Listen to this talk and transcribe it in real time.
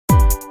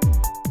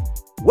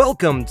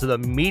Welcome to the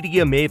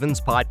Media Mavens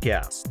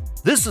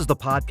Podcast. This is the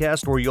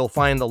podcast where you'll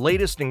find the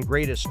latest and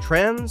greatest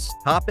trends,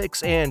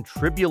 topics, and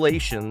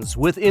tribulations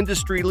with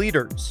industry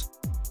leaders.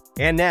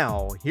 And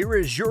now, here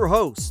is your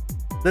host,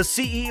 the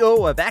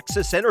CEO of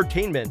Axis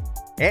Entertainment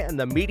and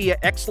the Media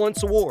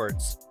Excellence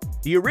Awards,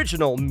 the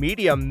original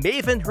media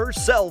maven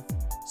herself,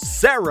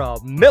 Sarah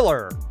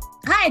Miller.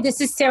 Hi,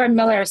 this is Sarah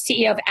Miller,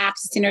 CEO of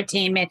Axis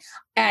Entertainment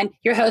and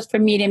your host for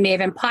Media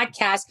Maven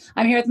Podcast.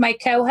 I'm here with my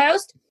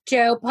co-host,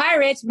 Joe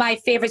Pirate, my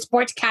favorite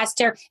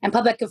sportscaster and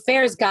public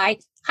affairs guy.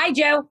 Hi,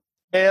 Joe.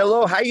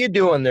 Hello, how you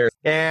doing there?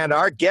 And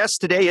our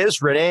guest today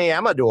is Renee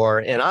Amador.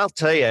 And I'll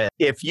tell you,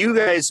 if you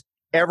guys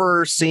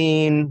ever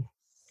seen,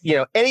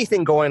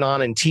 anything going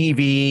on in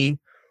TV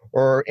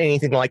or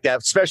anything like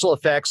that, special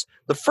effects,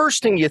 the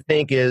first thing you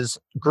think is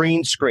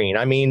green screen.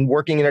 I mean,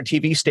 working in a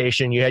TV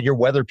station, you had your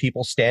weather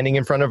people standing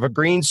in front of a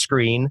green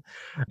screen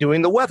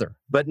doing the weather.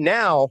 But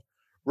now,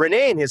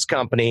 Renee and his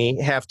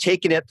company have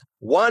taken it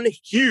one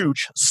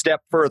huge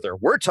step further.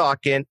 We're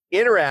talking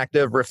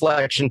interactive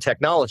reflection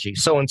technology.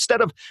 So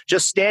instead of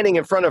just standing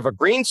in front of a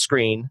green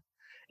screen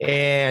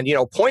and,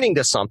 pointing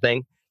to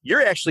something,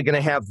 you're actually going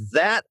to have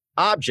that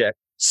object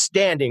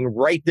standing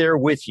right there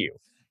with you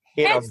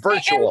in a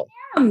virtual.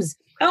 Yeah.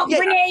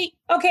 Renee.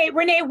 Okay,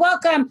 Renee,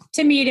 welcome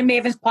to Media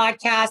Mavens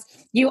Podcast.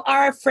 You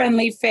are a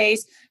friendly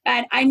face,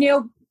 and I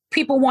know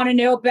people want to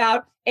know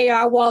about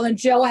AR Wall, and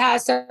Joe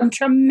has some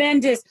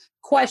tremendous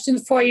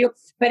questions for you,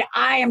 but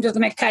I am just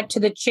going to cut to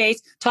the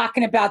chase,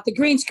 talking about the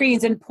green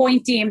screens and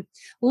pointing.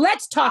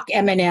 Let's talk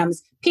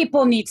M&Ms.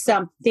 People need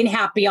something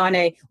happy on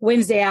a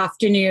Wednesday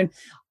afternoon.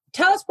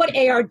 Tell us what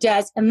AR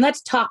does, and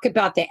let's talk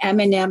about the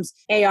M&M's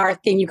AR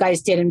thing you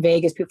guys did in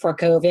Vegas before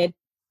COVID.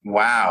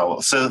 Wow.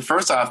 So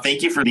first off,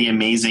 thank you for the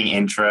amazing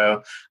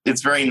intro.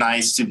 It's very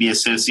nice to be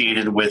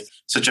associated with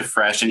such a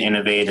fresh and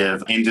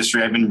innovative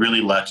industry. I've been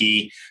really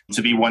lucky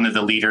to be one of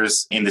the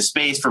leaders in the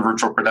space for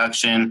virtual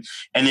production.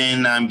 And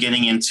then I'm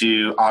getting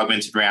into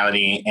augmented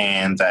reality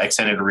and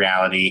extended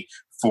reality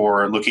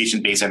for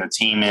location-based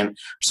entertainment.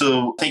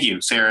 So thank you,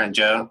 Sarah and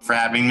Joe, for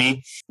having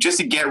me. Just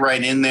to get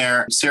right in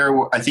there,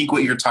 Sarah, I think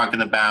what you're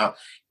talking about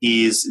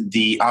is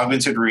the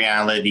augmented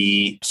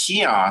reality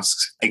kiosk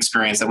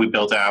experience that we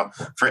built out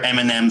for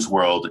M&M's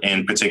World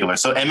in particular.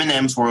 So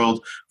M&M's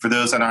World, for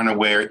those that aren't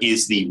aware,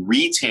 is the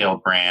retail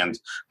brand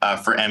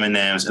for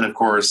M&M's. And of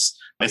course,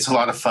 it's a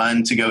lot of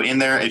fun to go in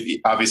there. If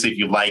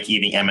you like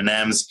eating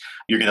M&M's,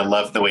 you're going to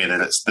love the way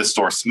that the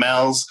store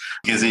smells,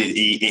 because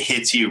it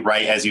hits you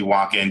right as you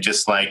walk in,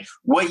 just like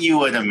what you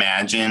would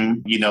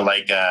imagine,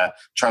 like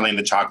Charlie and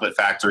the Chocolate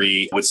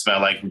Factory would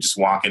smell like just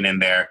walking in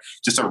there,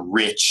 just a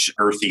rich,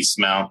 earthy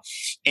smell.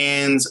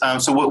 And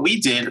so what we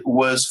did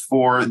was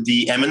for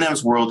the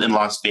M&M's World in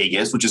Las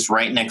Vegas, which is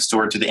right next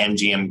door to the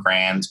MGM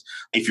Grand,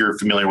 if you're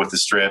familiar with the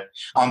Strip,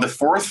 on the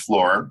fourth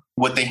floor,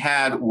 what they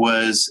had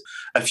was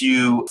a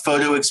few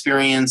photo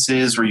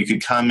experiences where you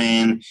could come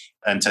in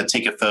and to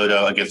take a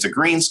photo against a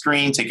green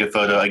screen, take a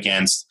photo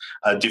against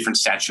different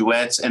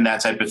statuettes and that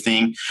type of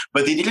thing.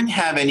 But they didn't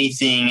have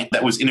anything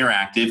that was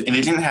interactive, and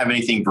they didn't have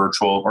anything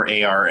virtual or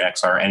AR or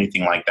XR,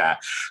 anything like that.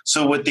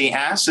 So what they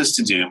asked us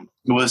to do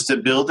was to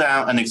build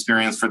out an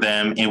experience for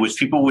them in which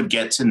people would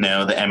get to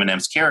know the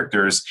M&M's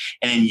characters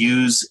and then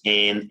use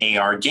an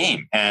AR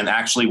game, and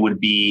actually would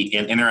be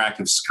an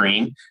interactive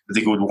screen that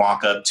they would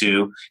walk up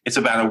to. It's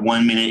about a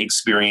 1-minute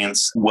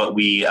experience, what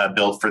we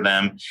built for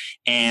them,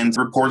 and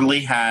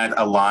reportedly had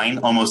a line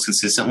almost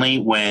consistently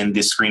when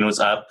this screen was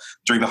up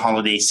during the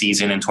holiday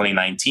season in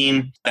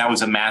 2019. That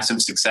was a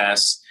massive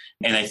success.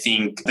 And I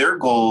think their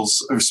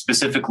goals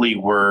specifically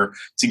were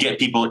to get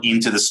people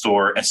into the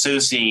store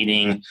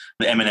associating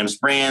the M&M's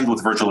brand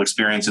with virtual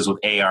experiences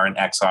with AR and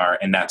XR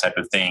and that type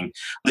of thing.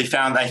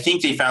 I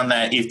think they found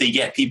that if they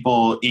get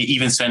people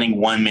even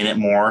spending 1 minute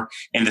more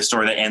in the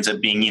store, that ends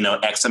up being,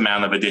 X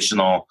amount of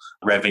additional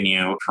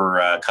revenue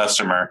per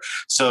customer.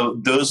 So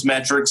those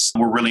metrics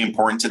were really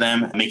important to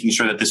them, making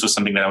sure that this was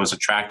something that was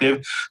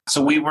attractive.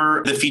 So we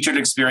were the featured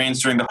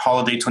experience during the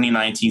holiday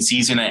 2019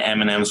 season at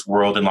M&M's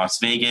World in Las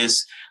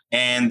Vegas.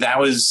 And that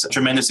was a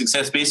tremendous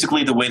success.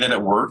 Basically, the way that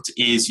it worked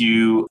is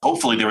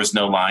hopefully there was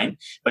no line,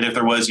 but if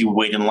there was, you would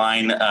wait in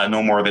line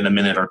no more than a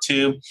minute or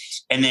two.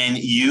 And then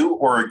you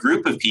or a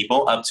group of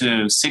people, up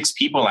to 6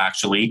 people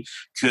actually,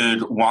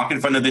 could walk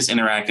in front of this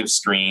interactive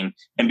screen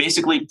and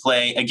basically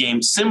play a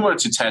game similar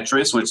to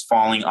Tetris, with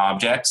falling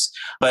objects,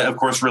 but of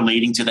course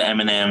relating to the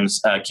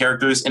M&M's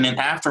characters. And then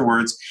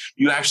afterwards,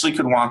 you actually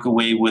could walk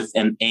away with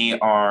an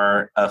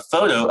AR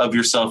photo of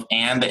yourself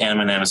and the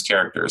M&M's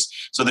characters.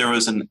 So there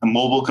was a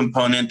mobile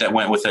component that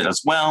went with it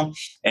as well,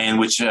 and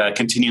which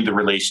continued the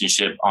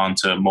relationship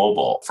onto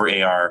mobile for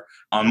AR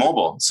on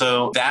mobile.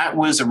 So that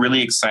was a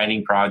really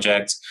exciting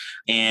project.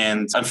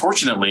 And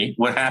unfortunately,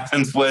 what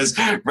happened was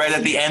right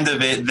at the end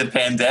of it, the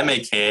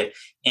pandemic hit.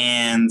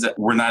 And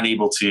we're not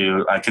able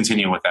to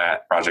continue with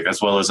that project,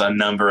 as well as a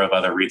number of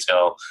other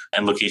retail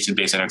and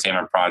location-based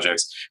entertainment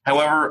projects.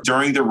 However,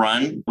 during the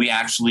run, we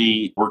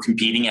actually were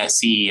competing at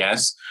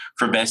CES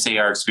for Best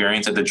AR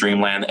Experience at the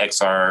Dreamland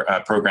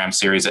XR program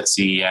series at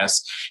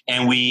CES.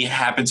 And we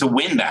happened to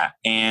win that.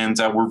 And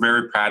we're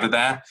very proud of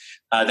that.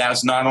 That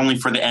was not only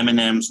for the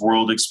M&M's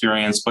World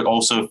Experience, but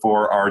also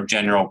for our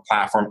general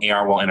platform,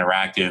 AR Wall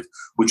Interactive,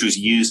 which was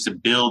used to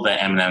build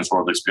the M&M's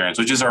World Experience,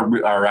 which is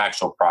our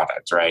actual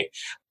product, right?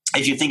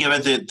 If you think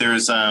of it,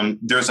 there's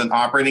an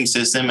operating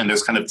system and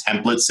there's kind of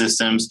template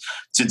systems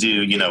to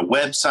do,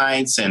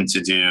 websites and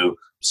to do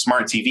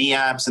smart TV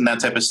apps and that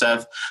type of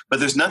stuff.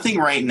 But there's nothing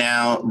right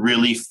now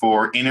really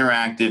for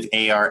interactive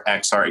AR,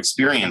 XR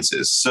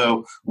experiences.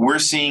 So we're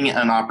seeing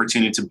an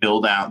opportunity to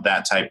build out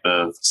that type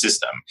of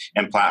system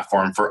and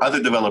platform for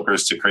other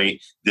developers to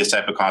create this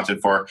type of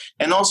content for,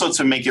 and also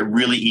to make it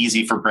really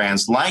easy for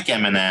brands like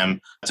M&M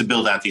to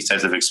build out these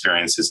types of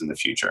experiences in the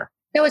future.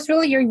 No,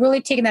 you're really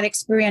taking that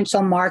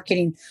experiential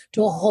marketing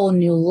to a whole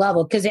new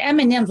level, because the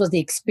M&M's was the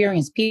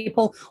experience.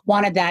 People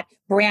wanted that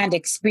brand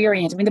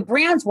experience. I mean, the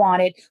brands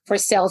wanted for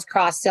sales,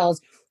 cross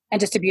sales, and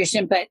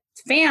distribution, but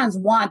fans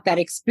want that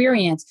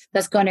experience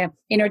that's going to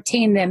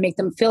entertain them, make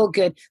them feel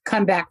good,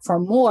 come back for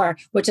more,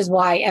 which is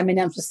why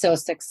M&M's was so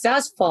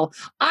successful.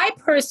 I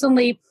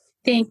personally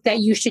think that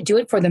you should do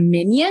it for the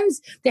Minions.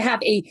 They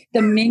have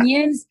the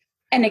Minions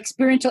and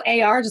experiential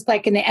AR, just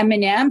like in the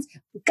M&M's.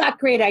 Got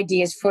great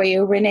ideas for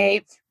you,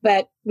 Renee,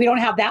 but we don't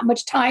have that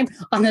much time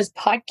on this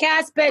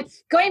podcast. But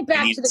going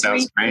back to the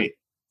sounds great.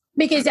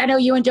 Because I know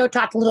you and Joe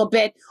talked a little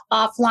bit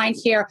offline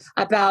here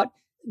about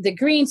the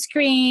green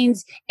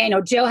screens. And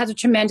Joe has a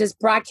tremendous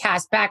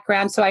broadcast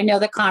background, so I know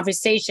the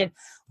conversation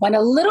went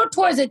a little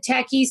towards the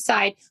techie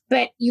side,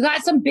 but you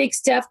got some big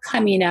stuff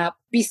coming up.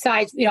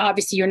 Besides,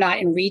 obviously you're not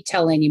in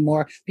retail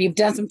anymore, but you've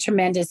done some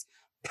tremendous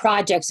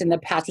projects in the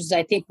past, which is,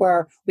 I think,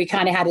 where we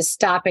kind of had to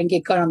stop and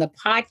get going on the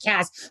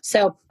podcast.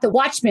 So The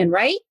Watchmen,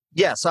 right?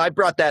 Yes, I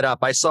brought that up.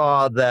 I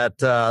saw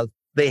that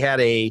they had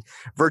a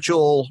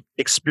virtual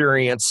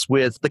experience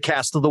with the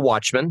cast of The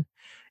Watchmen.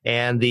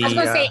 And I was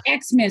going to say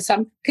X-Men,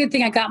 so good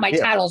thing I got my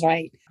titles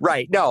right.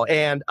 Right. No,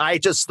 and I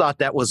just thought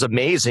that was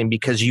amazing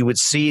because you would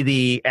see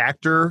the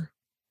actor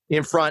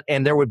in front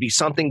and there would be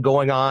something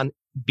going on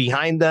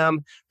behind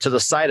them to the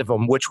side of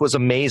them, which was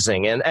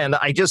amazing. And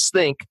I just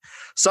think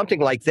something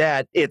like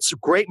that, it's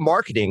great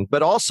marketing,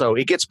 but also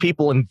it gets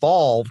people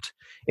involved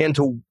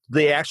into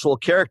the actual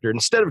character.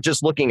 Instead of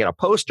just looking at a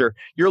poster,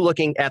 you're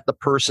looking at the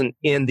person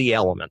in the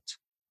element.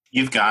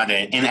 You've got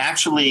it. And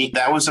actually,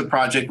 that was a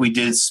project we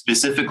did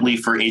specifically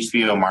for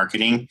HBO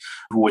Marketing,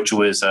 which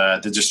was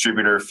the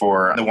distributor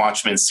for the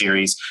Watchmen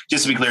series.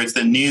 Just to be clear, it's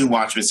the new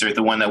Watchmen series,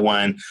 the one that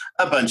won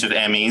a bunch of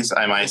Emmys,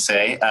 I might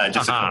say,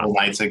 just a couple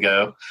nights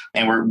ago.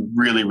 And we're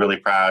really, really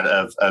proud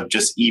of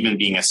just even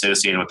being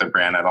associated with the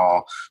brand at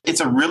all.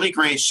 It's a really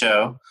great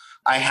show.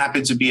 I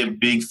happen to be a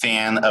big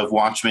fan of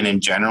Watchmen in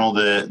general,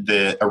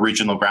 the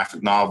original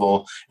graphic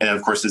novel, and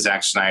of course the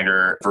Zack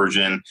Snyder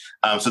version.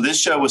 So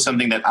this show was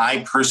something that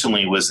I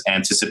personally was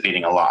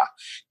anticipating a lot.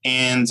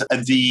 And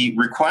the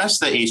request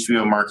that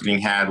HBO Marketing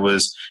had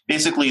was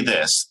basically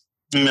this.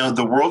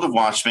 The world of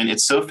Watchmen,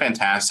 it's so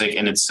fantastic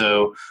and it's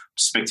so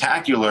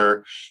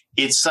spectacular.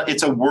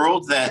 It's a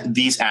world that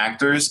these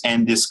actors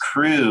and this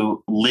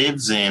crew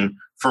lives in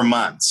for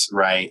months,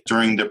 right,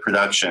 during the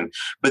production.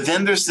 But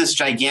then there's this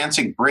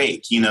gigantic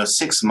break,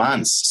 6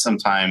 months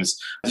sometimes.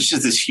 There's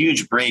just this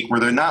huge break where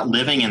they're not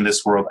living in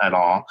this world at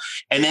all.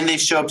 And then they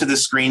show up to the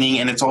screening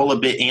and it's all a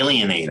bit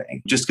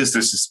alienating just because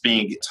there's this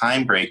big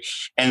time break.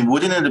 And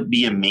wouldn't it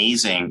be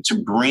amazing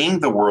to bring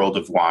the world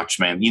of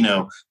Watchmen,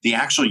 the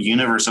actual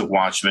universe of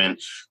Watchmen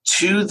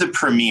to the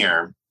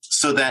premiere,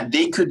 so that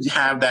they could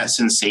have that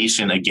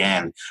sensation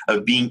again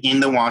of being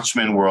in the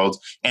Watchmen world.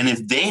 And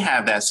if they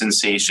have that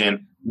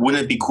sensation,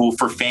 wouldn't it be cool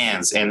for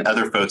fans and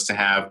other folks to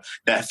have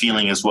that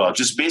feeling as well?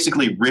 Just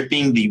basically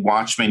ripping the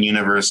Watchmen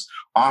universe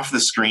off the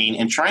screen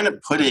and trying to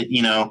put it,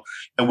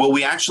 and what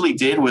we actually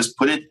did was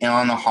put it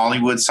on the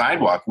Hollywood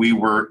sidewalk. We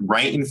were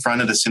right in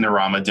front of the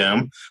Cinerama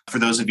Dome. For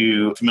those of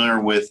you familiar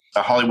with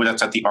Hollywood,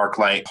 that's at the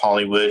ArcLight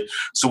Hollywood.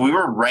 So we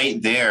were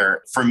right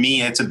there. For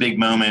me, it's a big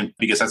moment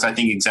because that's, I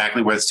think,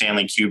 exactly where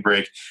Stanley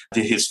Kubrick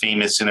did his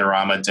famous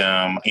Cinerama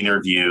Dome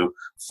interview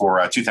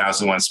for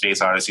 2001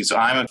 Space Odyssey. So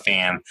I'm a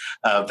fan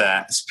of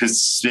that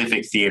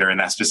specific theater and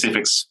that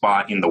specific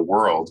spot in the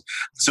world.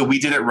 So we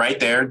did it right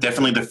there.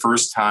 Definitely the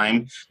first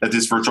time that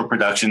this virtual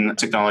production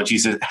technology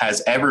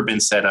has ever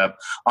been set up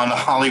on the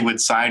Hollywood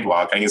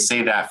sidewalk. I can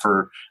say that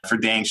for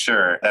dang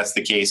sure that's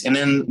the case. And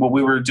then what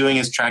we were doing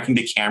is tracking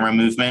the camera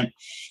movement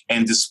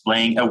and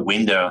displaying a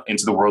window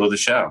into the world of the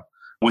show,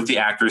 with the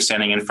actors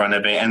standing in front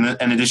of it. And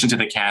in addition to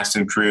the cast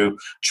and crew,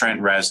 Trent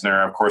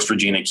Reznor, of course,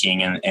 Regina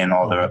King, and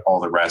all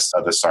the rest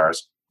of the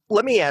stars.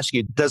 Let me ask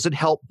you, does it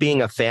help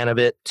being a fan of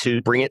it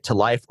to bring it to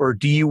life? Or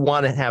do you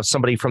want to have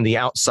somebody from the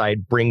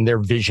outside bring their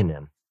vision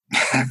in?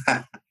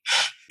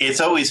 It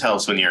always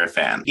helps when you're a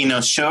fan.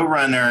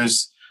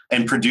 Showrunners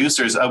and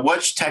producers, of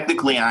which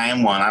technically I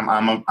am one.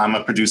 I'm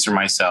a producer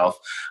myself.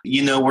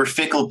 We're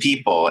fickle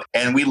people,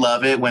 and we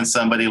love it when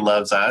somebody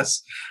loves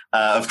us,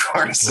 of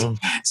course. Mm.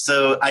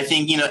 So I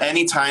think,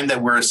 anytime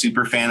that we're a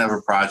super fan of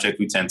a project,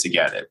 we tend to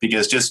get it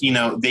because just,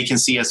 they can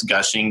see us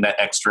gushing that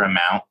extra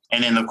amount.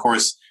 And then, of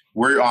course,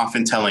 we're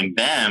often telling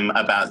them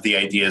about the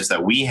ideas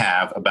that we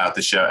have about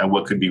the show and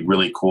what could be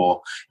really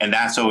cool. And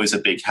that's always a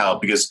big help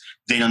because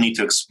they don't need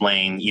to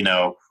explain,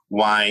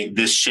 why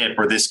this ship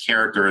or this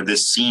character or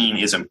this scene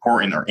is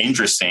important or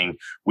interesting.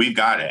 We've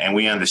got it and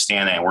we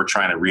understand it and we're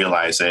trying to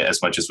realize it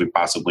as much as we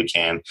possibly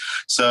can.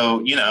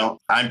 So,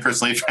 I'm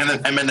personally a fan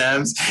of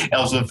M&M's,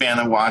 also a fan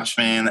of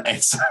Watchmen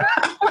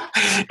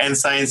and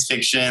science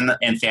fiction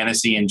and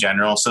fantasy in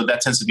general. So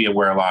that tends to be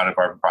where a lot of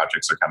our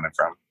projects are coming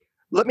from.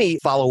 Let me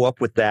follow up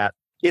with that.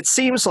 It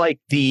seems like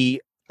the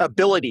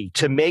ability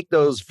to make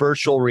those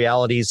virtual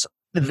realities,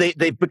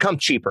 they've become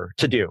cheaper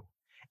to do.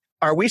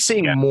 Are we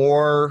seeing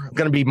going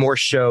to be more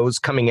shows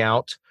coming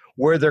out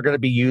where they're going to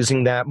be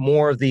using that,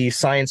 more of the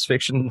science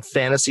fiction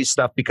fantasy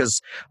stuff?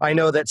 Because I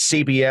know that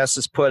CBS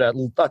has put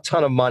a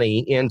ton of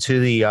money into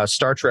the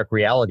Star Trek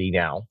reality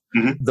now,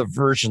 the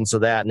versions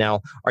of that. Now,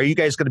 are you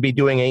guys going to be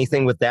doing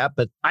anything with that?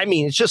 But I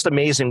mean, it's just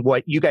amazing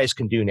what you guys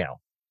can do now.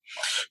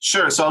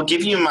 Sure. So I'll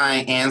give you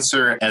my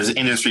answer as an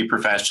industry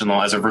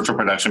professional, as a virtual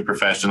production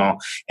professional,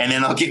 and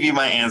then I'll give you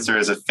my answer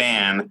as a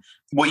fan.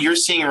 What you're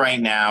seeing right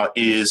now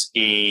is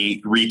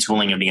a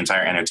retooling of the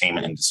entire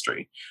entertainment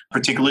industry,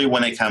 particularly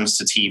when it comes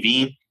to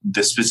TV,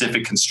 the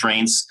specific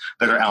constraints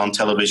that are on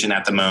television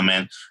at the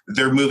moment.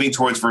 They're moving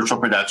towards virtual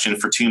production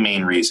for two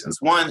main reasons.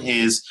 One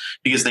is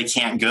because they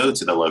can't go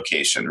to the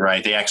location,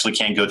 right? They actually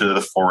can't go to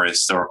the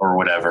forest or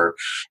whatever.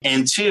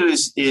 And two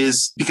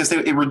is because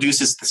it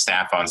reduces the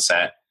staff on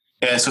set.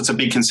 Yeah, so it's a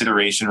big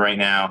consideration right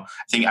now.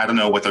 I don't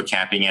know what they're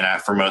capping it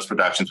at for most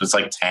productions, but it's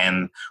like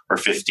 10 or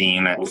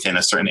 15 within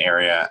a certain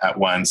area at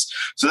once.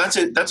 So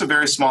that's a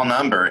very small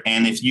number.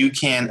 And if you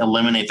can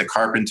eliminate the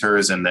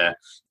carpenters and the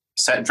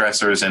set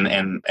dressers and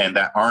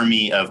that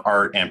army of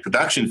art and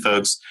production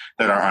folks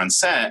that are on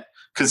set,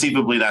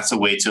 conceivably that's a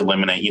way to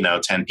eliminate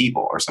 10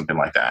 people or something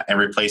like that and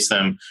replace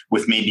them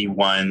with maybe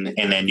one,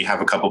 and then you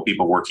have a couple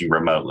people working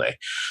remotely.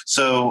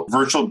 So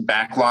virtual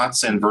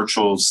backlots and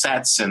virtual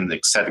sets and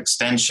set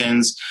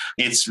extensions,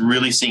 it's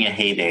really seeing a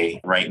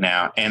heyday right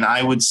now. And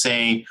I would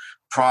say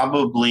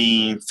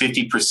probably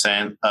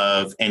 50%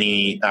 of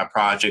any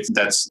project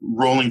that's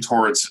rolling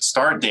towards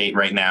start date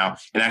right now,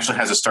 it actually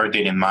has a start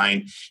date in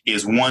mind,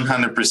 is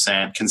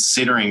 100%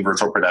 considering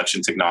virtual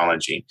production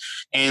technology.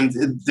 And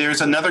there's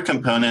another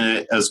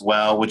component as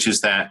well, which is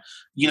that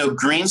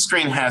green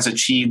screen has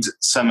achieved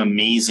some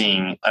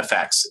amazing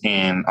effects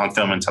on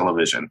film and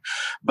television,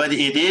 but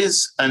it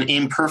is an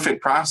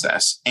imperfect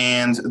process.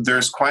 And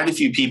there's quite a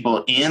few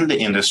people in the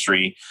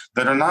industry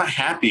that are not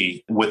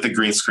happy with the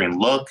green screen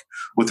look,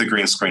 with the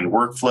green screen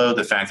workflow,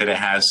 the fact that it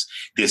has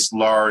this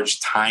large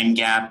time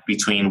gap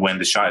between when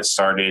the shot is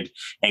started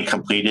and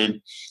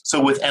completed. So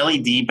with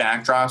LED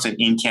backdrops and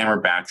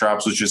in-camera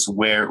backdrops, which is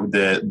where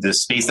the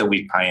space that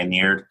we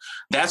pioneered,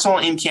 that's all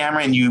in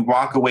camera, and you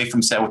walk away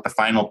from set with the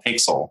final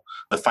pixel,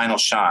 the final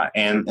shot.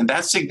 And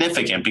that's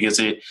significant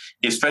because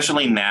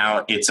especially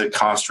now, it's a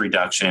cost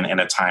reduction and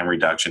a time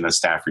reduction, a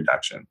staff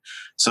reduction.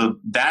 So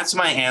that's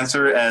my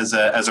answer as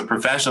a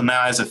professional.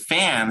 Now, as a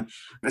fan,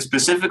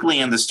 specifically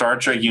in the Star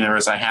Trek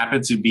universe, I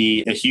happen to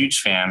be a huge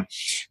fan.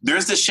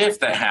 There's the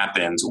shift that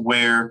happens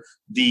where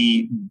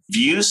the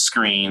view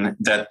screen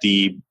that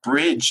the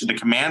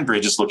command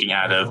bridge is looking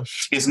out of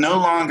is no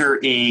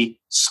longer a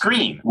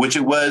screen, which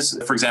it was,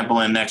 for example,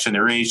 in Next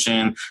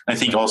Generation, I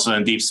think also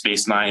in Deep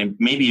Space Nine,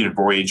 maybe even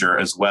Voyager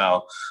as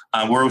well,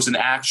 where it was an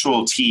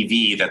actual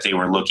TV that they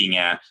were looking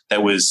at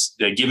that was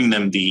giving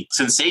them the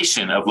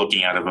sensation of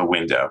looking out of a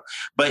window.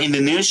 But in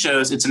the new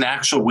shows, it's an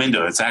actual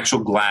window, it's actual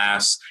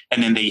glass,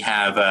 and then they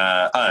have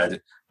UD,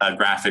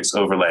 graphics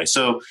overlay.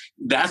 So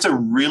that's a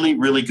really,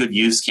 really good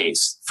use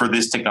case for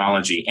this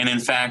technology. And in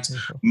fact,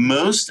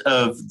 most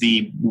of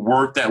the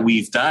work that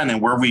we've done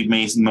and where we've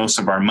made most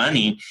of our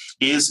money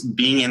is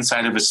being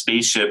inside of a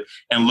spaceship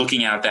and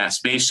looking out that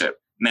spaceship.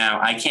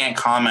 Now, I can't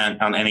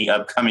comment on any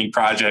upcoming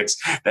projects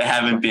that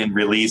haven't been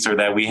released or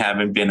that we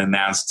haven't been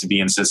announced to be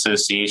in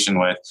association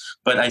with.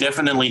 But I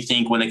definitely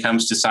think when it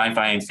comes to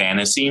sci-fi and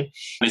fantasy,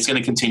 it's going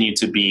to continue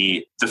to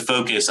be the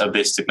focus of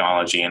this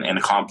technology and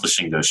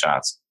accomplishing those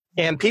shots.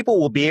 And people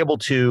will be able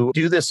to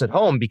do this at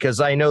home because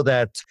I know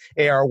that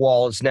AR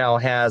Walls now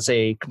has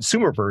a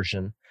consumer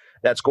version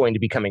that's going to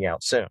be coming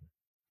out soon.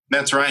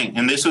 That's right.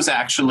 And this was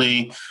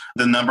actually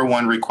the number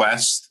one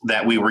request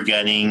that we were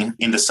getting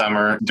in the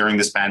summer during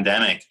this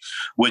pandemic,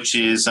 which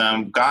is,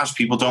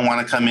 people don't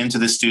want to come into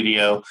the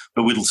studio,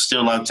 but we'd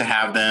still love to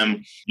have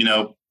them,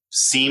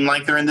 seem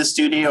like they're in the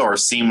studio or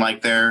seem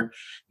like they're,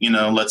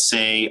 let's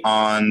say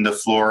on the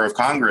floor of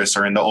Congress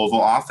or in the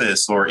Oval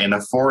Office or in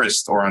a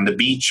forest or on the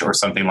beach or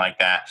something like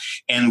that.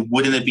 And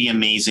wouldn't it be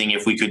amazing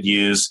if we could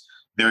use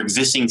their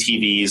existing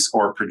TVs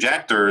or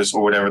projectors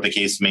or whatever the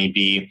case may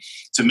be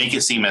to make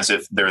it seem as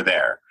if they're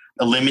there?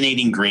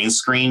 eliminating green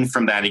screen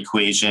from that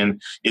equation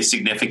is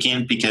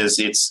significant because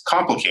it's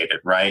complicated,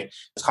 right?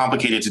 It's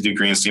complicated to do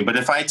green screen. But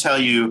if I tell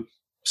you,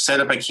 set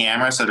up a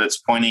camera so that it's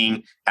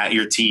pointing at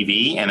your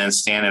TV and then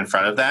stand in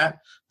front of that,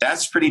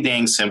 that's pretty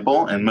dang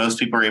simple, and most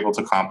people are able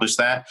to accomplish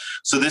that.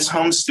 So this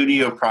home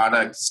studio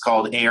product is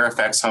called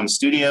ARFX Home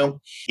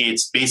Studio.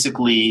 It's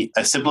basically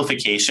a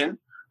simplification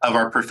of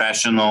our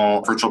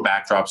professional virtual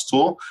backdrops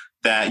tool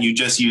that you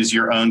just use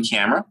your own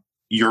camera,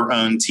 your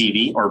own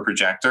TV or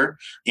projector,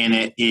 and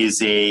it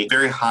is a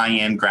very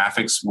high-end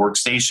graphics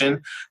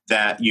workstation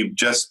that you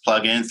just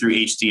plug in through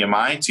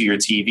HDMI to your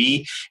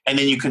TV, and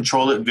then you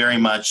control it very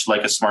much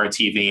like a smart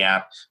TV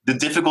app. The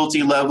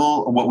difficulty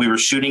level, what we were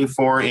shooting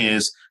for,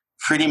 is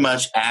pretty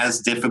much as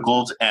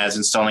difficult as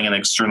installing an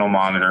external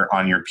monitor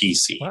on your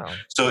PC. Wow.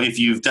 So if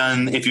you've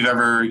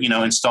ever,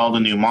 installed a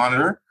new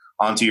monitor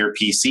onto your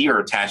PC or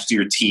attached to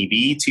your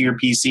TV to your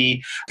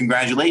PC,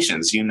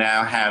 congratulations. You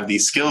now have the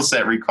skill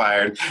set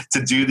required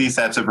to do these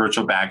types of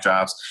virtual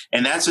backdrops.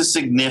 And that's a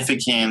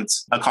significant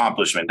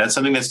accomplishment. That's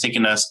something that's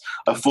taken us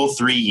a full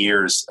 3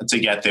 years to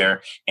get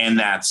there. And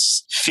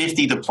that's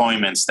 50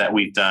 deployments that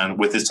we've done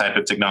with this type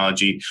of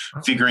technology,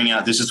 figuring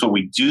out this is what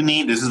we do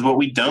need, this is what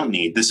we don't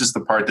need. This is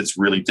the part that's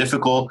really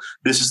difficult.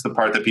 This is the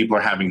part that people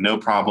are having no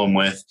problem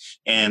with.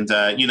 And,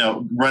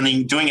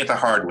 doing it the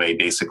hard way,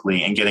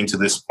 basically, and getting to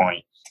this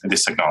point.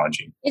 This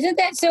technology. Isn't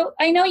that so?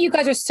 I know you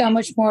guys are so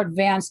much more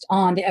advanced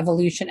on the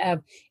evolution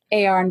of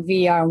AR and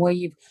VR, where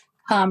you've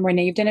come,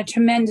 Renee. You've done a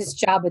tremendous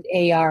job with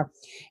AR.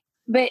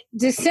 But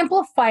to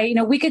simplify,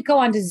 we could go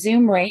onto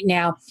Zoom right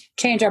now,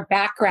 change our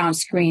background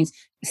screens,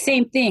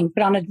 same thing,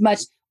 but on a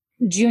much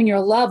junior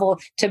level,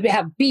 to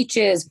have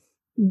beaches,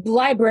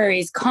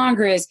 libraries,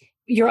 Congress,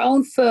 your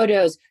own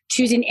photos,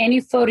 choosing any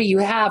photo you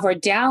have or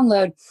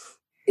download.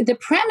 The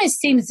premise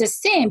seems the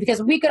same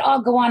because we could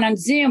all go on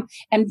Zoom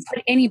and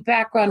put any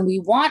background we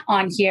want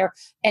on here.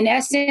 In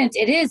essence,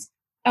 it is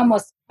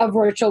almost a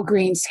virtual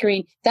green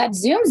screen that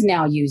Zoom's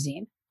now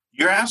using.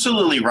 You're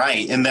absolutely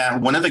right. And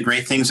that one of the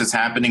great things that's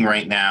happening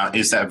right now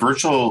is that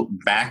virtual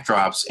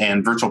backdrops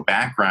and virtual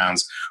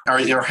backgrounds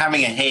are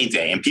having a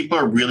heyday, and people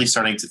are really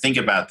starting to think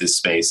about this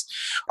space.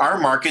 Our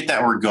market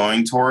that we're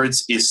going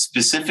towards is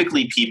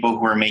specifically people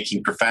who are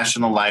making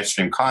professional live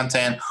stream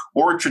content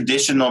or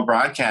traditional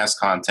broadcast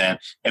content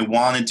and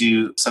want to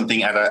do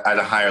something at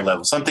a higher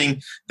level,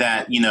 something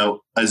that,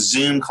 a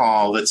Zoom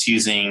call that's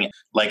using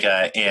like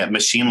a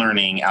machine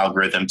learning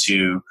algorithm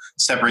to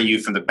separate you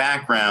from the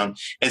background.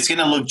 It's going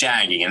to look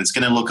jaggy and it's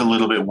going to look a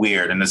little bit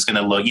weird, and it's going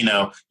to look,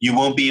 you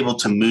won't be able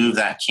to move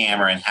that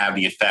camera and have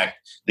the effect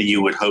that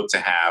you would hope to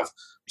have.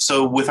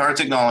 So with our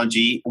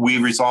technology, we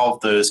resolve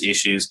those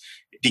issues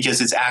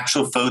because it's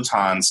actual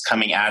photons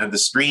coming out of the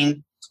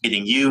screen,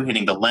 hitting you,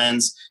 hitting the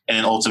lens, and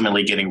then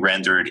ultimately getting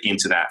rendered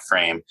into that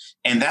frame.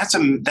 And that's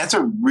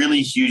a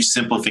really huge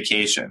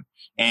simplification.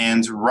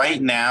 And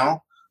right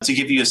now, to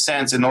give you a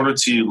sense, in order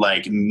to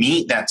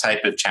meet that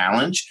type of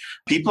challenge,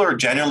 people are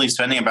generally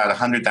spending about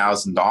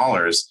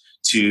 $100,000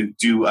 to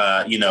do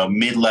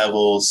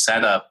mid-level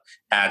setup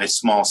at a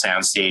small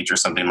soundstage or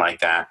something like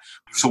that.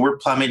 So we're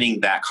plummeting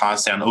that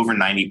cost down over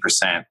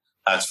 90%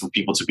 for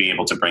people to be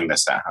able to bring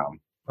this at home.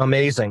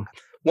 Amazing.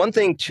 One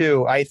thing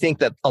too, I think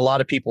that a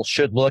lot of people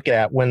should look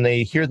at when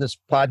they hear this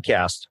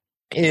podcast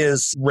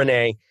is,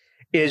 Renee,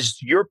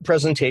 is your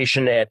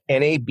presentation at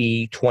NAB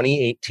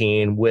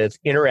 2018 with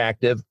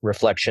interactive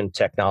reflection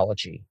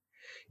technology.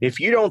 If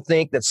you don't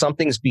think that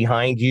something's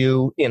behind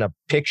you in a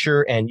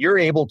picture and you're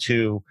able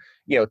to,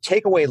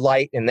 take away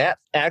light and that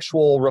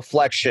actual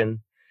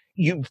reflection,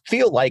 you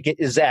feel like it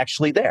is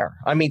actually there.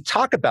 I mean,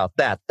 talk about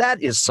that.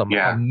 That is some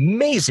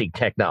amazing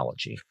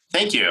technology.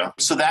 Thank you.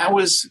 So that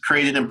was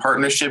created in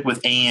partnership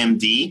with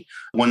AMD,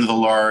 one of the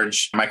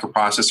large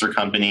microprocessor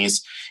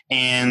companies.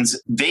 And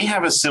they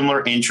have a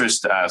similar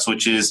interest to us,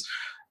 which is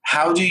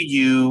how do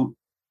you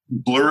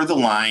blur the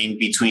line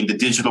between the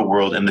digital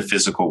world and the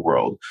physical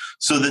world?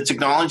 So the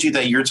technology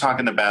that you're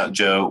talking about,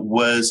 Joe,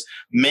 was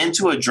meant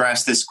to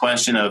address this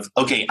question of,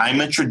 okay,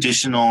 I'm a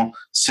traditional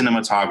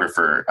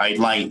cinematographer. I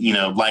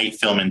light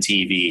film and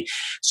TV.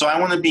 So I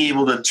want to be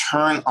able to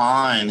turn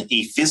on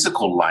a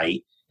physical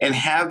light and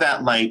have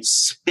that light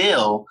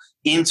spill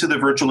into the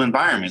virtual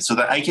environment so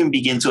that I can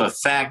begin to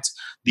affect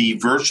the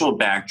virtual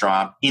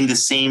backdrop in the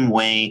same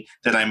way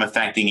that I'm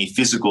affecting a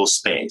physical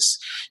space.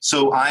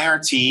 So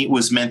IRT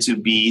was meant to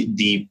be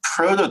the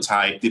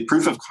prototype, the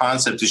proof of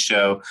concept to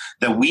show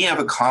that we have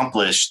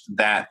accomplished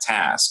that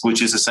task,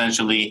 which is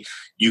essentially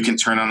you can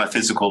turn on a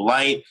physical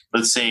light.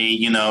 Let's say,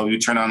 you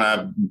turn on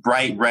a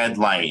bright red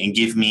light and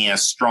give me a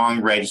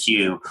strong red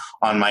hue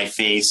on my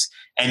face.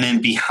 And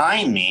then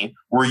behind me,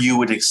 where you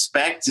would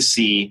expect to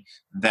see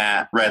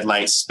that red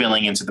light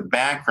spilling into the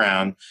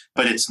background,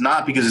 but it's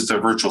not because it's a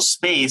virtual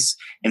space.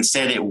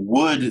 Instead, it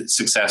would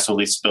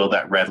successfully spill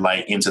that red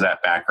light into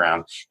that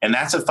background. And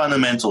that's a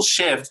fundamental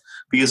shift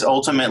because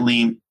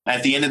ultimately,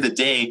 at the end of the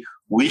day,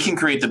 we can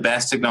create the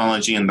best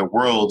technology in the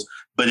world,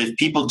 But if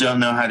people don't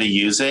know how to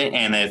use it,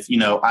 and if,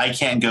 I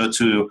can't go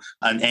to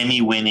an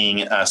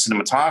Emmy-winning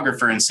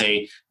cinematographer and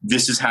say,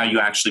 this is how you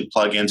actually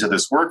plug into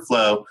this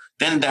workflow,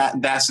 then that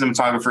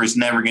cinematographer is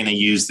never going to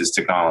use this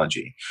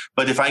technology.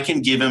 But if I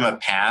can give him a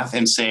path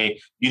and say,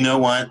 you know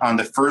what, on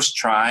the first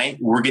try,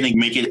 we're going to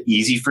make it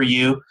easy for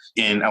you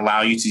and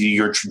allow you to do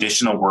your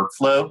traditional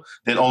workflow,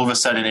 then all of a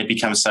sudden it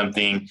becomes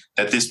something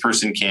that this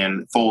person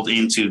can fold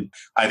into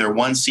either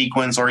one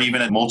sequence or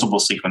even multiple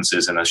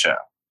sequences in a show.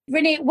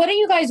 Renee, what are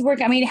you guys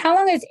working? I mean, how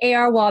long has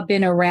AR Wall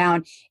been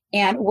around?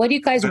 And what are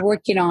you guys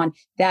working on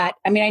that?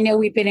 I mean, I know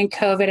we've been in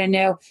COVID. I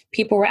know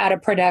people were out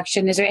of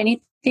production. Is there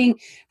anything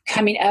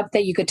coming up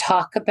that you could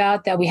talk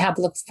about that we have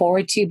to look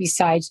forward to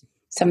besides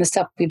some of the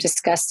stuff we've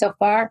discussed so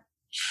far?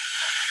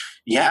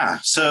 Yeah.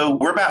 So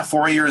we're about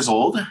 4 years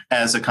old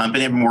as a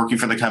company. I've been working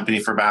for the company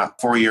for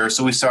about 4 years.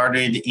 So we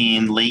started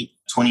in late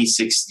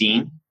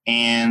 2016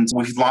 and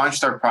we've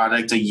launched our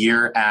product a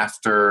year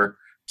after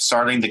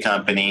starting the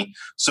company.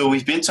 So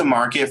we've been to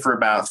market for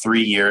about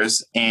 3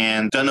 years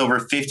and done over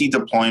 50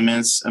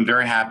 deployments. I'm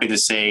very happy to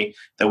say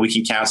that we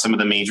can count some of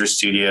the major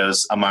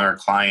studios among our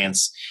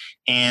clients.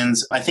 And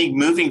I think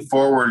moving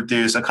forward,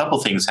 there's a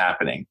couple things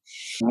happening.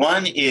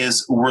 One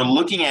is we're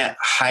looking at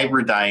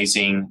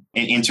hybridizing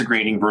and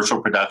integrating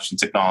virtual production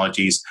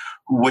technologies,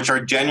 which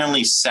are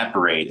generally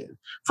separated.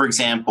 For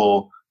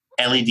example,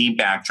 LED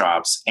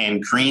backdrops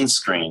and green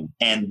screen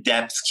and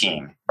depth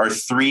keying are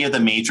three of the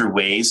major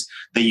ways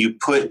that you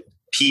put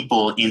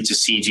people into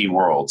CG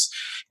worlds.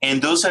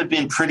 And those have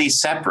been pretty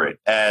separate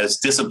as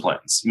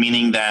disciplines,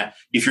 meaning that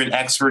if you're an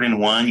expert in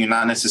one, you're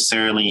not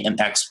necessarily an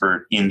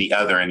expert in the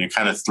other, and you're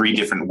kind of three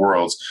different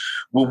worlds.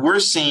 What we're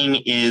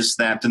seeing is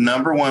that the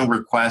number one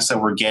request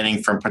that we're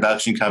getting from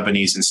production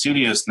companies and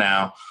studios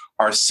now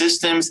are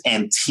systems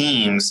and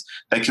teams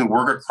that can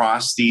work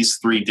across these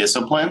three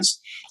disciplines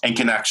and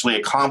can actually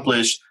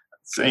accomplish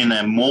in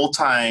a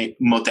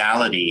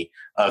multi-modality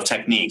of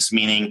techniques,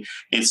 meaning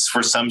it's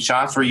for some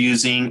shots we're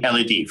using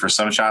LED, for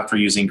some shots we're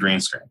using green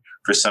screen,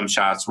 for some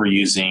shots we're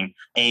using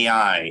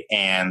AI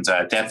and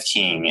depth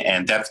keying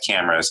and depth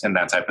cameras and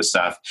that type of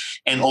stuff.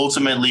 And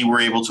ultimately,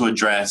 we're able to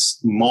address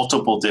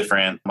multiple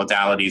different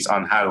modalities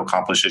on how to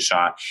accomplish a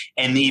shot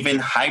and even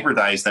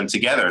hybridize them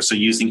together. So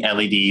using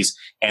LEDs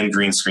and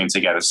green screen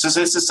together. So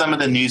this is some of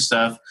the new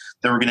stuff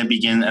that we're going to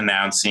begin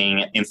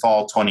announcing in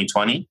fall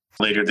 2020.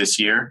 Later this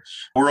year.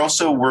 We're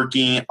also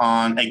working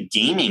on a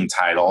gaming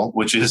title,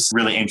 which is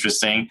really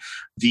interesting.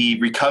 The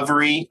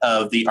recovery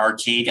of the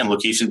arcade and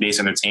location-based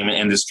entertainment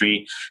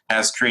industry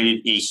has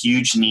created a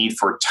huge need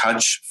for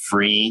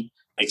touch-free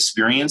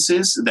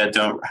experiences that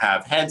don't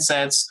have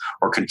headsets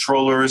or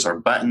controllers or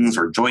buttons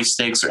or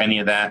joysticks or any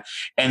of that.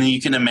 And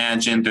you can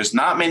imagine there's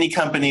not many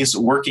companies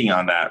working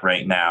on that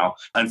right now.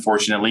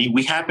 Unfortunately,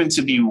 we happen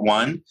to be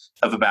one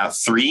of about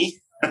three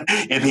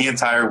in the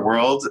entire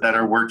world that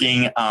are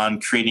working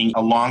on creating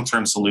a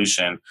long-term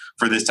solution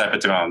for this type of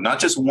technology. Not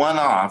just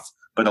one-off,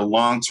 but a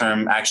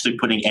long-term, actually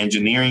putting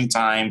engineering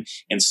time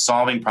and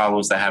solving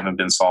problems that haven't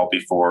been solved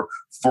before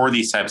for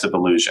these types of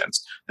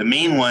illusions. The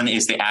main one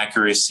is the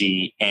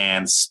accuracy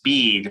and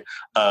speed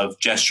of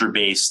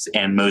gesture-based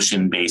and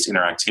motion-based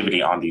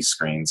interactivity on these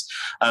screens.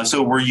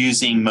 So we're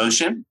using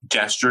motion,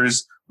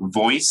 gestures,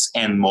 voice,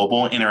 and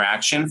mobile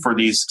interaction for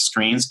these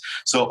screens.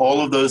 So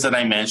all of those that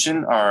I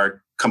mentioned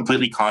are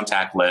completely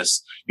contactless.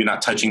 You're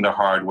not touching the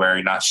hardware.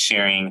 You're not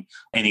sharing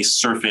any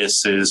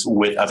surfaces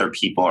with other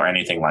people or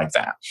anything like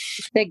that.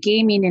 The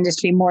gaming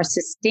industry more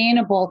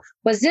sustainable.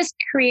 Was this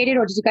created,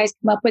 or did you guys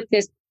come up with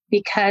this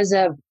because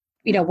of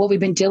what we've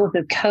been dealing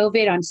with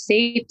COVID on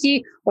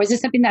safety, or is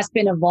this something that's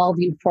been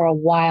evolving for a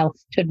while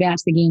to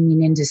advance the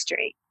gaming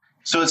industry?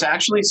 So it's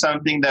actually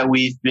something that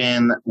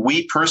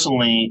we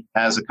personally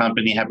as a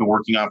company have been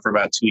working on for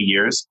about 2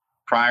 years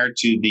prior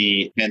to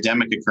the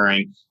pandemic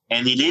occurring.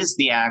 And it is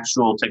the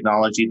actual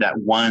technology that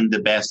won the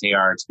best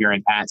AR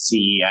experience at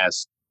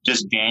CES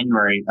just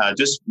January,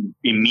 just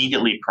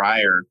immediately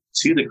prior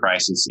to the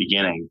crisis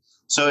beginning.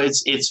 So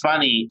it's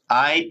funny.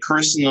 I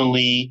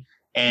personally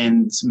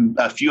and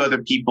a few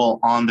other people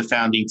on the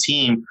founding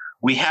team,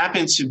 we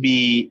happen to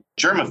be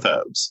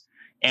germaphobes.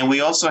 And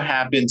we also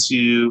happen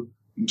to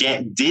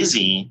get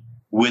dizzy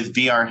with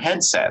VR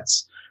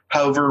headsets.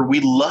 However,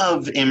 we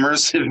love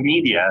immersive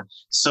media.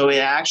 So it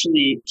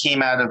actually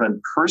came out of a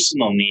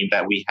personal need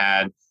that we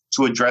had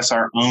to address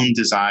our own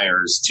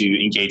desires to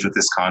engage with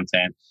this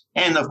content.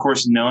 And of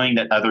course, knowing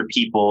that other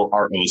people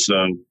are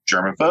also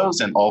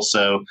germaphobes and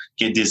also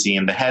get dizzy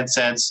in the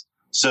headsets.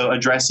 So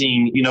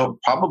addressing,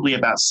 probably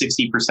about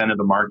 60% of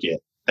the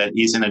market that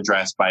isn't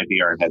addressed by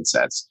VR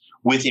headsets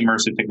with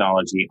immersive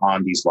technology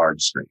on these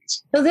large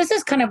screens. So this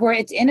is kind of where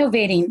it's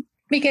innovating.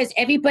 Because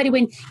everybody,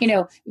 when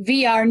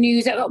VR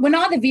news, when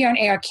all the VR and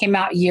AR came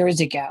out years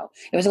ago,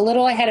 it was a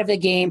little ahead of the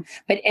game,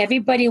 but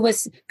everybody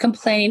was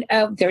complaining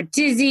of their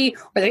dizzy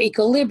or their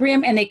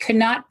equilibrium, and they could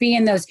not be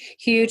in those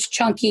huge,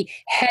 chunky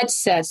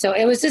headsets. So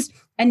it was just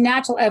a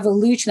natural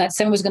evolution that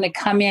someone was going to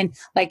come in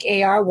like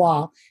AR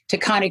Wall to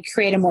kind of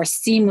create a more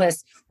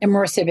seamless,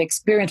 immersive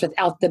experience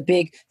without the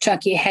big,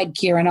 chunky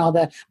headgear and all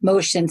the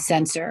motion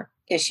sensor.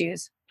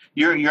 issues.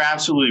 You're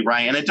absolutely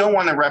right. And I don't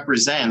want to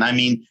represent, I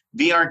mean,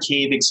 VR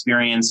cave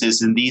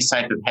experiences and these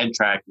type of head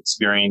track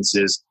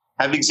experiences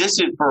have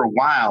existed for a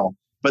while,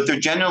 but they're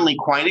generally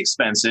quite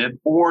expensive,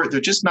 or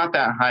they're just not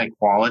that high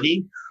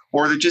quality,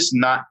 or they're just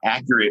not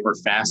accurate or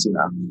fast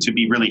enough to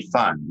be really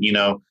fun. You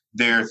know,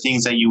 there are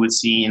things that you would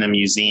see in a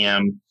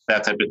museum,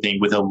 that type of thing,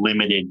 with a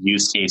limited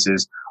use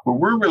cases. What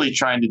we're really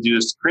trying to do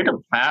is create a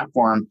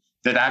platform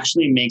that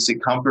actually makes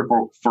it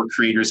comfortable for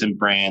creators and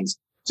brands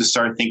to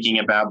start thinking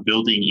about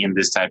building in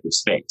this type of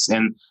space.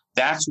 And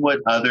that's what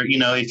other, you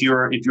know, if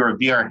you're a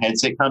VR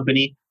headset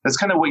company, that's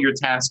kind of what your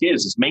task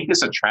is make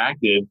this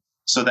attractive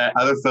so that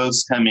other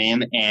folks come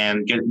in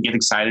and get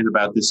excited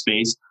about this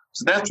space.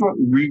 So that's what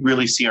we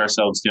really see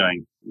ourselves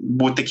doing,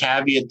 with the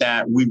caveat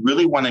that we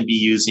really want to be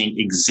using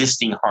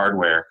existing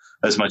hardware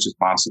as much as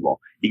possible.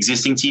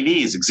 Existing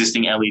TVs,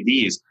 existing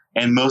LEDs,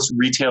 and most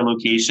retail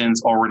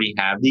locations already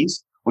have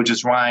these, which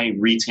is why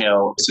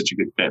retail is such a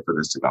good fit for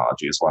this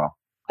technology as well.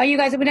 Oh, you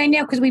guys, I mean, I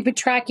know because we've been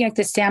tracking like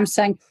the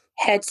Samsung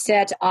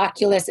headset,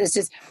 Oculus. It's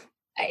just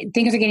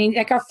things are getting,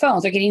 like our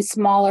phones are getting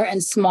smaller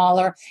and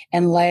smaller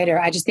and lighter.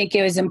 I just think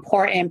it was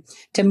important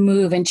to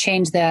move and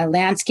change the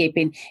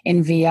landscaping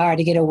in VR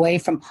to get away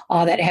from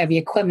all that heavy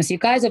equipment. So you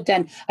guys have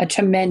done a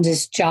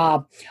tremendous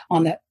job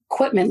on the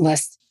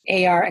equipment-less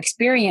AR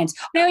experience.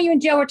 I know you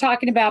and Joe were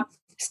talking about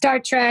Star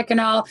Trek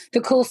and all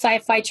the cool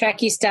sci-fi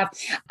Trekkie stuff.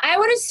 I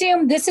would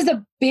assume this is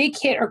a big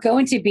hit, or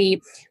going to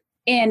be,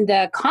 in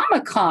the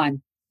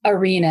Comic-Con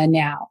arena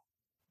now.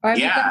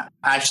 Yeah,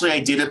 actually, I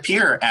did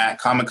appear at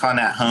Comic-Con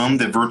at Home,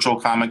 the virtual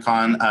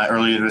Comic-Con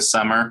earlier this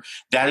summer.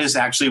 That is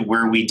actually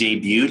where we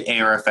debuted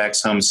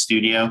ARFX Home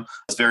Studio. I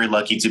was very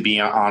lucky to be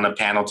on a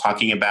panel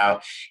talking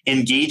about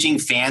engaging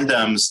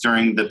fandoms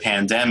during the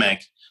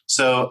pandemic.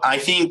 So I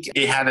think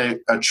it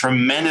had a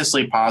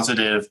tremendously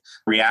positive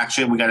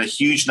reaction. We got a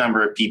huge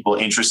number of people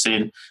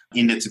interested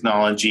in the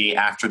technology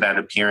after that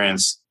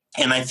appearance.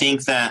 And I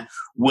think that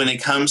when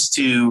it comes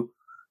to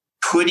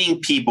putting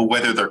people,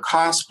 whether they're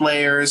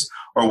cosplayers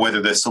or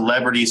whether they're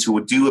celebrities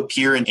who do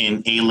appear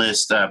in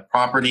A-list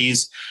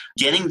properties,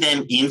 getting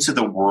them into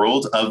the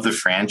world of the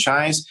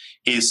franchise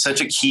is such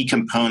a key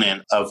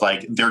component of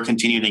like their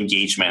continued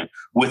engagement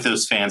with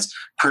those fans,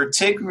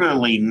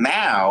 particularly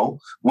now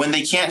when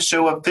they can't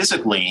show up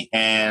physically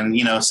and,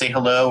 you know, say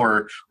hello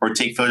or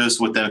take photos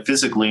with them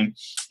physically.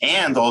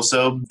 And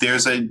also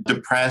there's a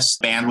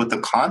depressed bandwidth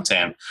of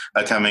content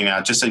coming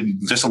out, just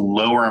a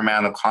lower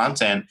amount of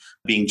content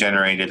being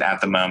generated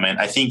at the moment.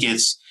 I think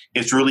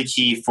it's really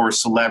key for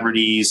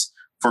celebrities,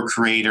 for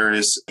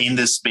creators in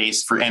this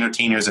space, for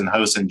entertainers and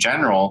hosts in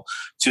general,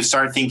 to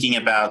start thinking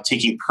about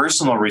taking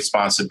personal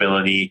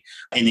responsibility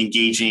and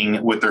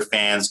engaging with their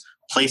fans,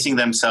 placing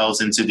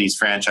themselves into these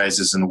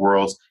franchises and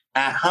worlds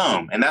at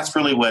home. And that's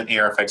really what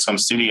ARFX Home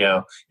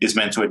Studio is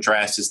meant to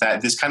address, is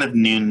that this kind of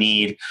new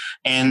need.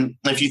 And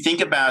if you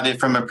think about it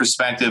from a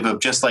perspective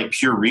of just like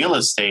pure real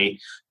estate,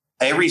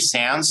 every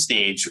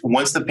soundstage,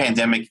 once the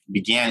pandemic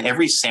began,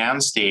 every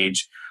soundstage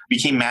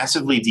became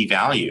massively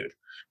devalued.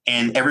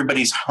 And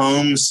everybody's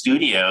home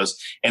studios,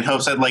 and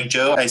hosts said, like,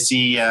 Joe, I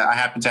see, I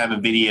happen to have a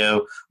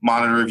video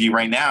monitor of you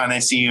right now, and I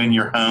see you in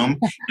your home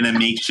in a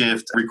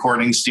makeshift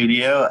recording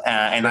studio,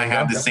 and I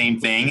have the same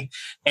thing.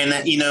 And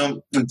that, you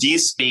know,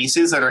 these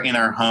spaces that are in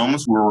our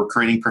homes where we're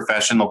creating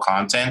professional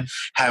content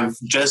have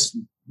just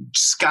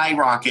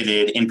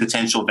skyrocketed in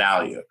potential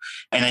value.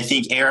 And I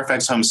think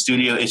ARFX Home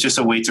Studio is just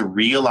a way to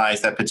realize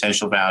that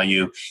potential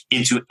value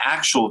into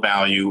actual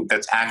value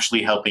that's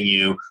actually helping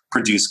you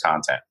produce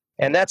content.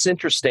 And that's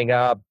interesting.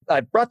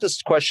 I brought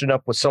this question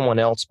up with someone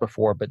else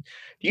before, but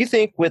do you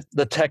think with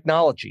the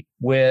technology,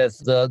 with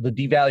the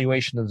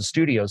devaluation of the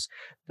studios,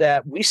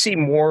 that we see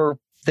more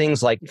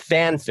things like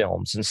fan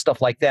films and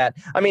stuff like that?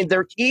 I mean,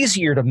 they're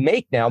easier to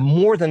make now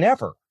more than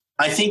ever.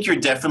 I think you're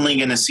definitely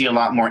going to see a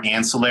lot more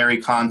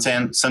ancillary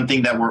content.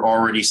 Something that we're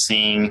already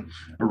seeing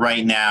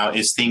right now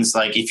is things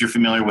like, if you're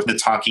familiar with The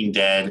Talking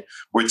Dead,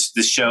 where it's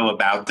the show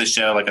about the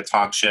show, like a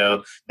talk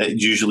show that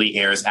usually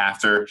airs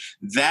after.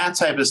 That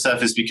type of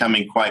stuff is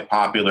becoming quite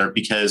popular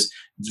because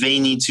they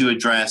need to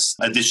address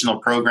additional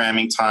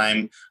programming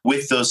time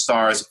with those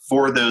stars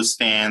for those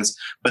fans,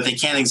 but they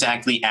can't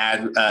exactly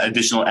add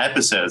additional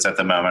episodes at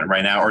the moment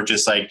right now, or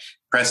just like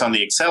press on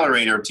the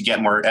accelerator to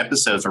get more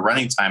episodes or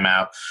running time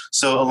out.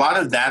 So a lot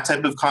of that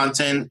type of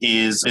content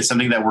is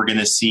something that we're going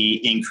to see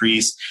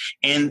increase.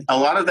 And a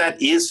lot of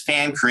that is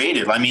fan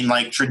creative. I mean,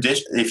 like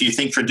if you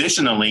think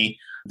traditionally,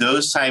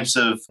 those types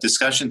of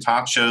discussion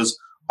talk shows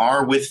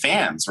are with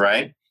fans,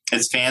 right?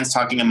 It's fans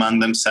talking among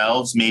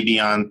themselves, maybe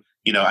on,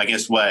 you know, I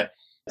guess what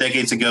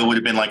decades ago would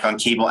have been like on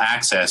cable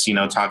access, you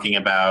know, talking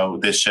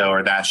about this show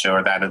or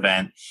that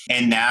event.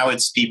 And now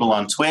it's people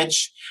on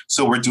Twitch.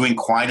 So we're doing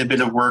quite a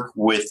bit of work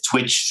with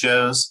Twitch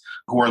shows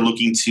who are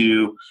looking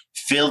to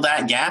fill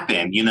that gap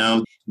in, you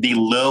know, the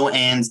low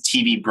end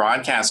TV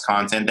broadcast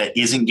content that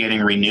isn't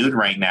getting renewed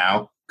right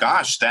now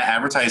gosh, that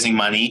advertising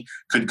money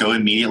could go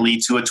immediately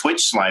to a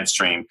Twitch live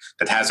stream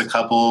that has a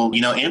couple,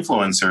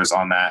 influencers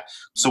on that.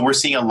 So we're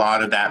seeing a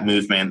lot of that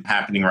movement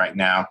happening right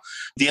now.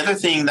 The other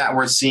thing that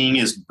we're seeing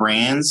is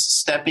brands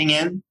stepping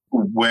in,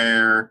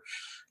 where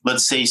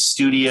let's say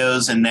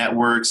studios and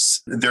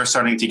networks, they're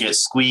starting to get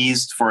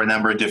squeezed for a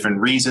number of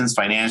different reasons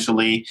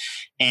financially.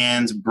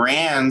 And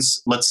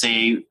brands, let's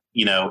say,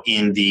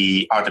 in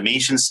the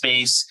automation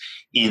space,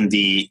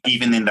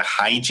 even in the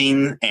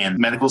hygiene and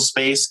medical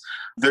space,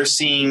 they're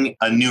seeing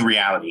a new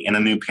reality and a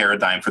new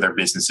paradigm for their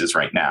businesses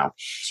right now.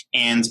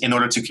 And in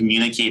order to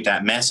communicate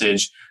that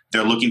message,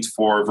 they're looking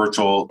for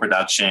virtual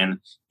production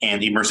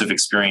and immersive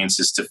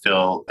experiences to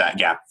fill that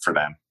gap for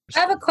them. I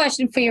have a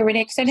question for you,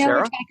 Renee, because I know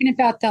we're talking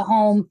about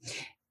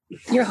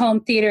your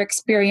home theater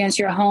experience,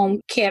 your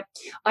home kit.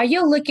 Are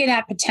you looking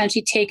at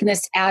potentially taking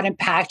this out and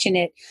packaging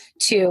it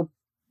to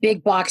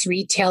big box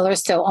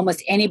retailers so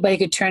almost anybody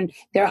could turn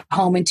their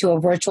home into a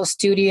virtual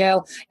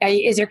studio?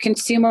 Is there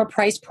consumer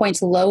price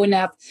points low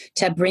enough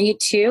to bring it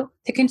to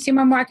the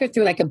consumer market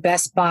through like a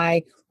Best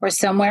Buy or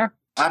somewhere?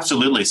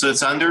 Absolutely. So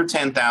it's under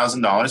 $10,000.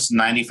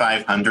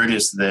 $9,500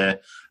 is the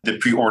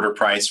pre-order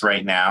price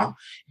right now.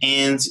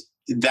 And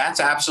that's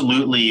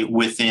absolutely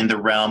within the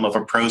realm of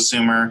a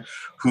prosumer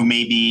who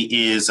maybe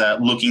is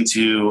looking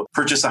to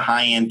purchase a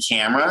high-end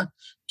camera,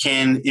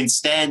 can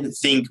instead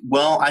think,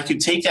 well, I could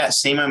take that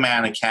same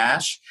amount of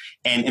cash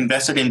and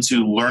invest it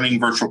into learning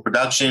virtual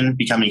production,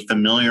 becoming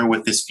familiar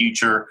with this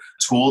future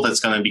tool that's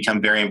going to become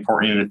very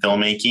important in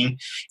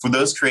filmmaking. For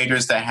those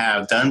creators that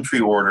have done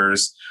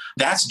pre-orders,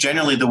 that's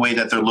generally the way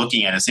that they're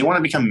looking at it. They want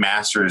to become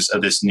masters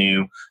of this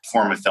new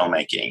form of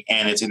filmmaking.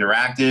 And it's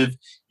interactive,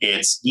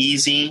 it's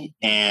easy,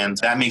 and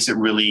that makes it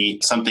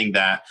really something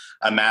that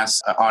a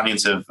mass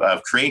audience of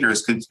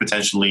creators could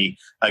potentially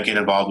get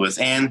involved with.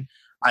 And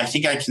I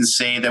think I can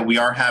say that we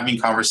are having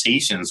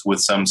conversations with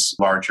some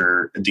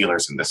larger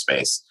dealers in this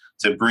space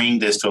to bring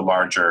this to a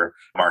larger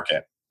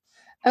market.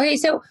 Okay,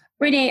 so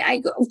Renee,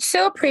 I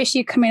so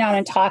appreciate you coming on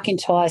and talking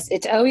to us.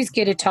 It's always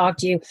good to talk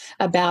to you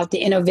about the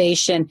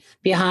innovation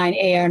behind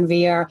AR and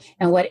VR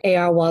and what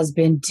ARWall has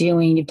been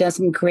doing. You've done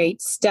some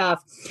great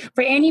stuff.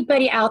 For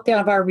anybody out there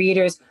of our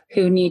readers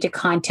who need to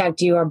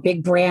contact you, or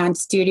big brand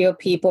studio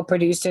people,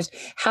 producers,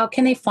 how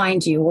can they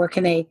find you? Where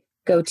can they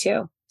go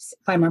to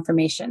find more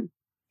information?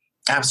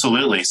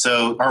 Absolutely.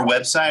 So our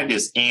website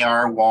is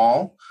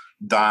arwall.co,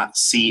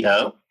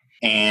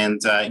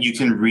 and you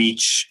can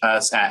reach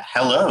us at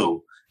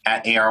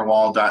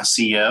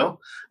hello@arwall.co.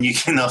 You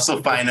can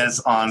also find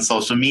us on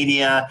social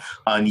media,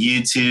 on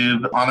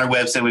YouTube. On our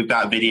website, we've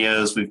got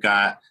videos, we've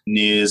got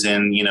news,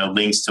 and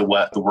links to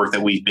what the work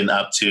that we've been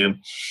up to.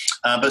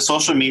 But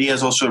social media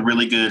is also a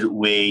really good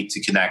way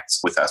to connect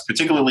with us,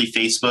 particularly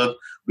Facebook.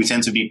 We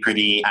tend to be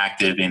pretty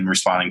active in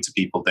responding to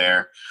people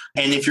there.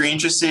 And if you're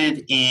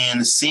interested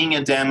in seeing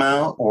a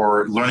demo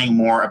or learning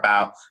more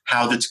about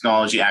how the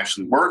technology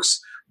actually works,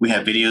 we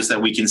have videos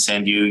that we can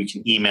send you. You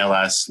can email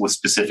us with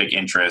specific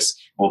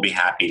interests. We'll be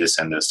happy to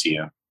send those to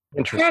you.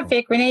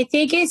 Perfect. Renee,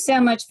 thank you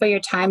so much for your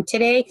time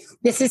today.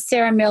 This is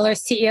Sarah Miller,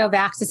 CEO of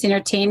Access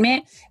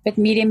Entertainment with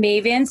Media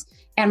Mavens,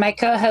 and my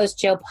co-host,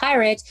 Joe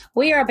Pirate.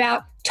 We are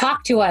about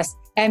Talk to Us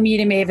at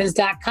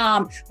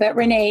MediaMavens.com. But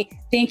Renee,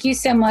 thank you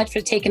so much for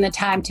taking the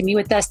time to meet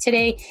with us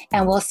today.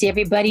 And we'll see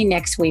everybody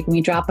next week when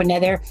we drop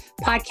another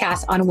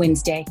podcast on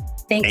Wednesday.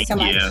 Thanks so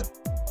much.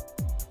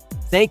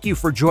 Thank you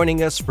for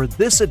joining us for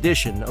this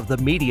edition of the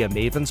Media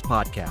Mavens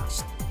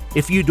podcast.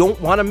 If you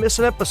don't want to miss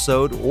an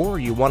episode, or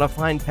you want to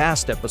find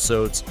past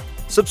episodes,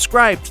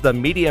 subscribe to the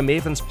Media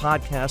Mavens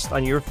podcast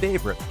on your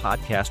favorite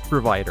podcast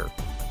provider.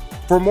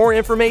 For more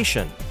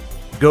information,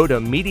 go to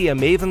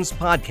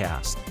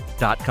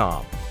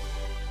MediaMavensPodcast.com.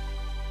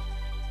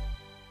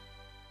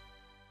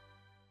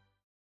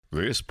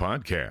 This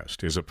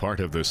podcast is a part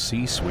of the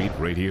C-Suite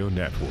Radio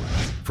Network.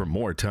 For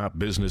more top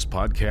business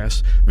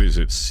podcasts,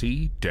 visit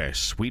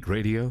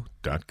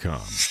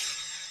c-suiteradio.com.